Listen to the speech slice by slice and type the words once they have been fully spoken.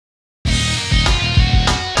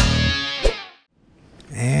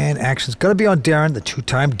action's going to be on Darren, the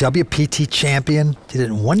two-time WPT champion. Did it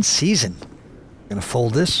in one season. Going to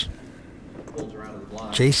fold this.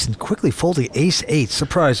 Jason quickly folding ace-8.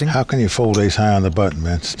 Surprising. How can you fold ace high on the button,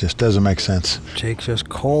 Vince? Just doesn't make sense. Jake just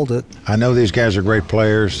called it. I know these guys are great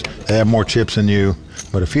players. They have more chips than you.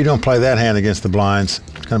 But if you don't play that hand against the blinds,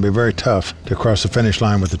 it's going to be very tough to cross the finish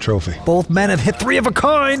line with the trophy. Both men have hit 3 of a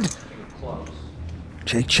kind.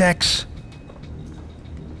 Jake checks.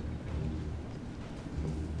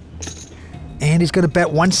 And he's going to bet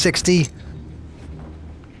 160.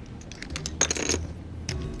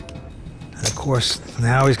 And of course,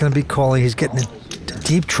 now he's going to be calling. He's getting into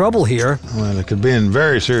deep trouble here. Well, it could be in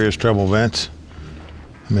very serious trouble, Vince.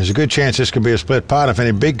 I mean, there's a good chance this could be a split pot if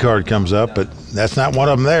any big card comes up, but that's not one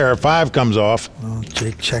of them there. 5 comes off. Well,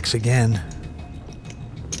 Jake checks again.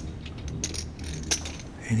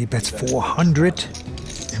 And he bets 400.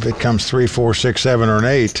 If it comes 3, 4, 6, 7, or an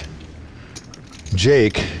 8,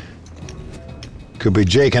 Jake could be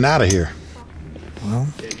jaking out of here. Well,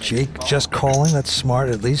 Jake just calling. That's smart,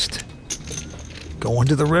 at least. Going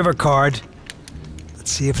to the river card.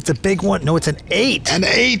 Let's see if it's a big one. No, it's an 8. An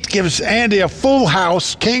 8 gives Andy a full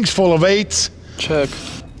house. King's full of 8s. Check.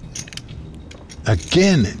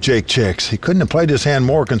 Again, Jake checks. He couldn't have played this hand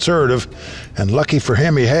more conservative, and lucky for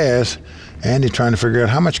him he has. Andy trying to figure out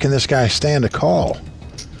how much can this guy stand a call.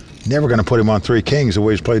 Never going to put him on 3 kings the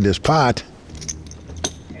way he's played this pot.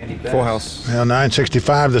 Full house. Well,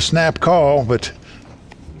 965 the snap call, but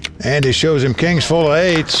Andy shows him kings full of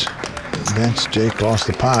 8s. Vince, Jake lost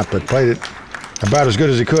the pot, but played it about as good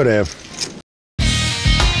as he could have.